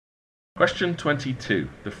Question 22.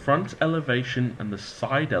 The front elevation and the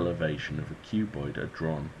side elevation of a cuboid are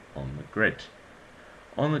drawn on the grid.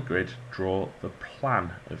 On the grid, draw the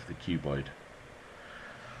plan of the cuboid.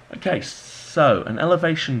 Okay, so an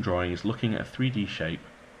elevation drawing is looking at a 3D shape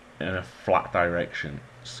in a flat direction.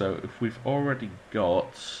 So if we've already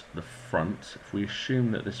got the front, if we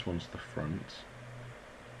assume that this one's the front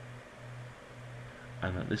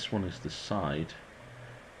and that this one is the side,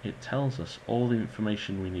 it tells us all the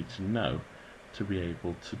information we need to know to be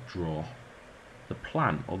able to draw the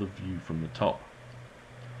plan or the view from the top.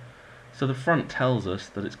 So the front tells us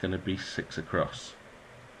that it's going to be 6 across.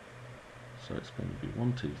 So it's going to be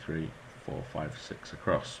 1, 2, 3, 4, 5, 6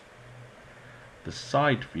 across. The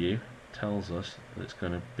side view tells us that it's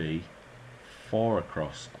going to be 4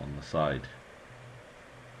 across on the side.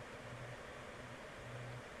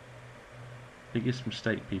 Biggest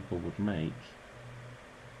mistake people would make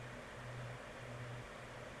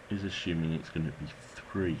is assuming it's going to be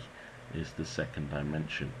 3 is the second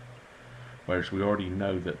dimension. Whereas we already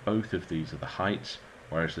know that both of these are the heights,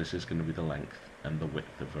 whereas this is going to be the length and the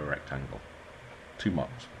width of a rectangle. 2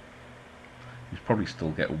 marks. You'd probably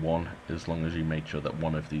still get 1 as long as you made sure that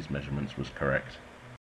one of these measurements was correct.